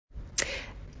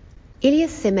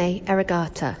Elias Sime,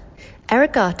 Eregata.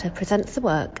 Eregata presents the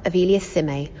work of Elias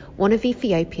Sime, one of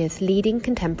Ethiopia's leading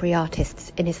contemporary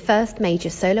artists, in his first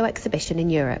major solo exhibition in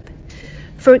Europe.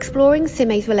 For exploring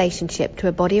Sime's relationship to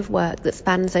a body of work that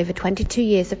spans over 22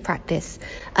 years of practice,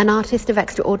 an artist of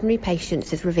extraordinary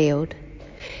patience is revealed.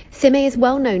 Sime is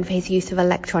well known for his use of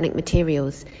electronic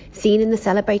materials, seen in the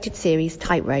celebrated series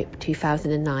Tightrope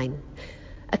 2009.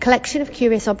 A collection of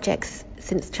curious objects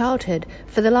since childhood,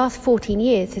 for the last 14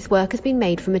 years his work has been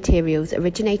made from materials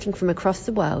originating from across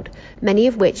the world, many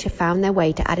of which have found their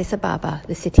way to Addis Ababa,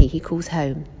 the city he calls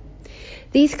home.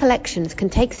 These collections can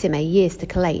take Sime years to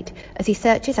collate, as he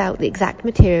searches out the exact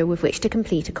material with which to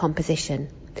complete a composition.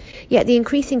 Yet the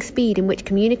increasing speed in which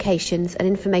communications and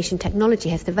information technology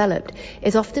has developed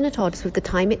is often at odds with the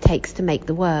time it takes to make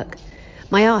the work.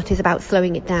 My art is about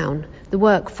slowing it down. The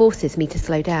work forces me to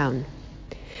slow down.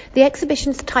 The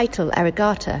exhibition's title,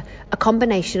 Eregata, a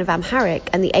combination of Amharic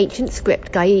and the ancient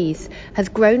script Ge'ez, has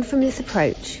grown from this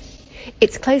approach.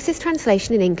 Its closest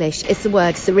translation in English is the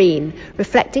word serene,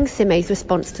 reflecting Sime's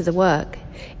response to the work.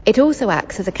 It also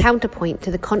acts as a counterpoint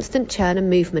to the constant churn and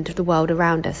movement of the world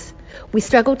around us. We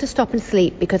struggle to stop and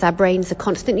sleep because our brains are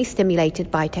constantly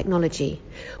stimulated by technology.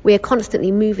 We are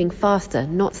constantly moving faster,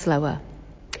 not slower.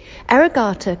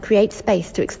 Eregata creates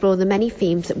space to explore the many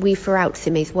themes that weave throughout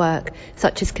Sime's work,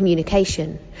 such as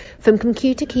communication. From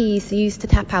computer keys used to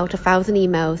tap out 1,000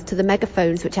 emails to the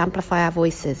megaphones which amplify our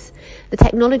voices, the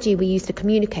technology we use to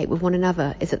communicate with one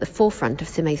another is at the forefront of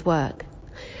Sime's work.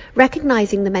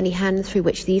 Recognizing the many hands through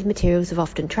which these materials have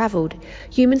often travelled,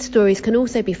 human stories can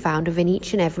also be found within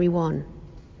each and every one.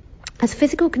 As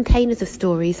physical containers of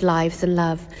stories, lives and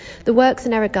love, the works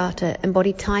in Eregata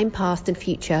embody time past and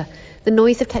future, the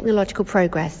noise of technological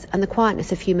progress and the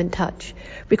quietness of human touch,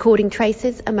 recording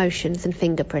traces, emotions and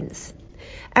fingerprints.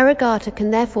 Eregata can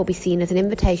therefore be seen as an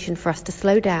invitation for us to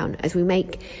slow down as we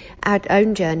make our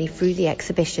own journey through the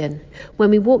exhibition. When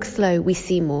we walk slow, we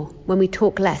see more. When we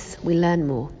talk less, we learn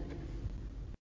more.